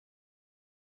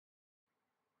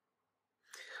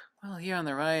Well, here on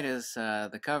the right is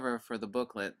the cover for the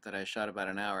booklet that I shot about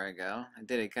an hour ago. I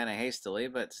did it kind of hastily,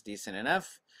 but it's decent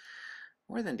enough.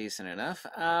 More than decent enough.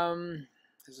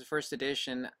 This is the first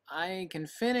edition. I can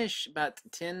finish about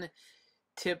 10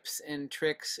 tips and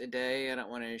tricks a day. I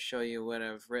don't want to show you what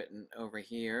I've written over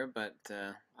here, but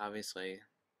obviously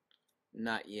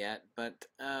not yet. But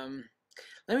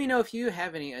let me know if you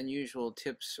have any unusual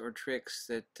tips or tricks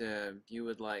that you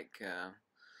would like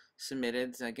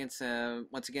submitted. I guess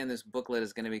once again, this booklet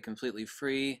is going to be completely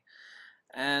free,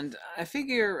 and I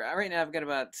figure right now I've got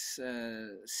about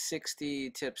 60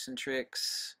 tips and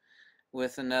tricks.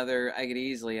 With another, I could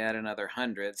easily add another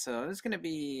 100. So it's going to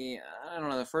be, I don't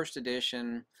know, the first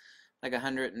edition, like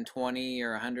 120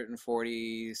 or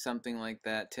 140, something like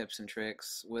that, tips and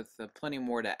tricks, with plenty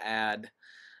more to add.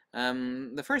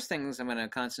 The first things I'm going to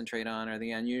concentrate on are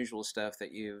the unusual stuff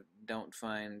that you don't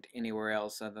find anywhere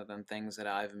else other than things that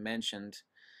I've mentioned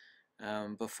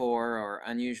before, or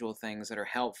unusual things that are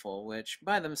helpful, which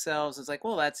by themselves is like,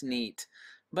 well, that's neat.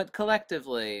 But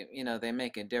collectively, you know, they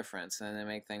make a difference and they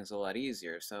make things a lot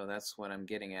easier. So that's what I'm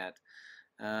getting at.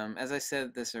 As I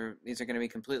said, these are going to be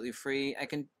completely free. I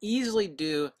can easily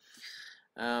do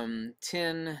 10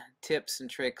 tips and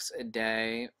tricks a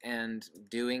day, and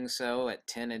doing so at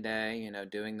 10 a day, you know,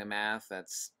 doing the math,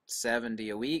 that's 70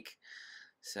 a week.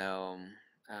 So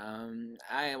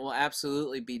I will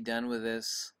absolutely be done with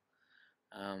this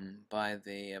by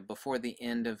the before the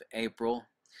end of April.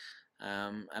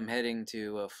 I'm heading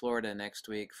to Florida next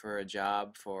week for a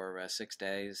job for 6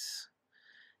 days,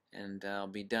 and I'll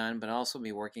be done, but I'll also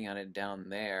be working on it down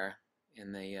there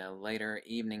in the later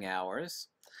evening hours.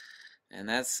 And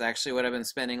that's actually what I've been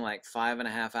spending like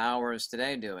 5.5 hours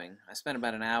today doing. I spent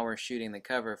about an hour shooting the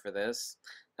cover for this.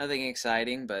 Nothing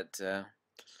exciting, but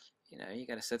you know, you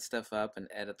got to set stuff up and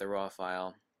edit the raw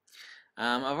file.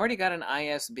 I've already got an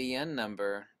ISBN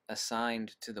number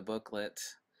assigned to the booklet,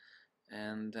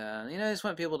 and you know, I just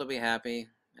want people to be happy.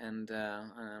 And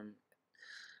I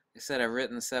said I've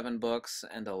written 7 books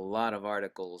and a lot of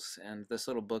articles, and this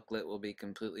little booklet will be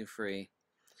completely free.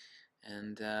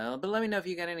 And but let me know if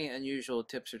you got any unusual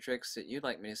tips or tricks that you'd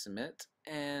like me to submit.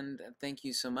 And thank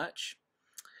you so much.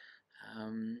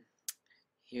 Um,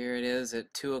 Here it is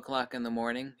at 2 o'clock in the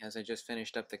morning, as I just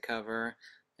finished up the cover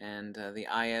and the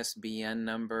ISBN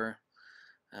number,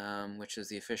 which is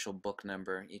the official book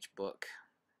number. Each book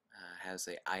has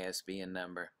a ISBN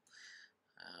number.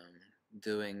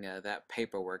 Doing that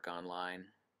paperwork online,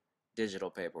 digital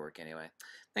paperwork anyway.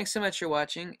 Thanks so much for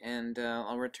watching, and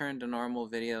I'll return to normal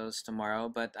videos tomorrow,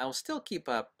 but I'll still keep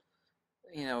up,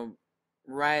 you know,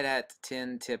 right at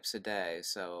 10 tips a day.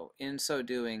 So in so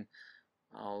doing,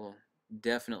 I'll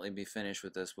definitely be finished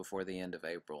with this before the end of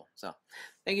April. So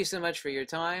thank you so much for your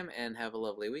time, and have a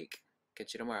lovely week.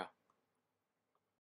 Catch you tomorrow.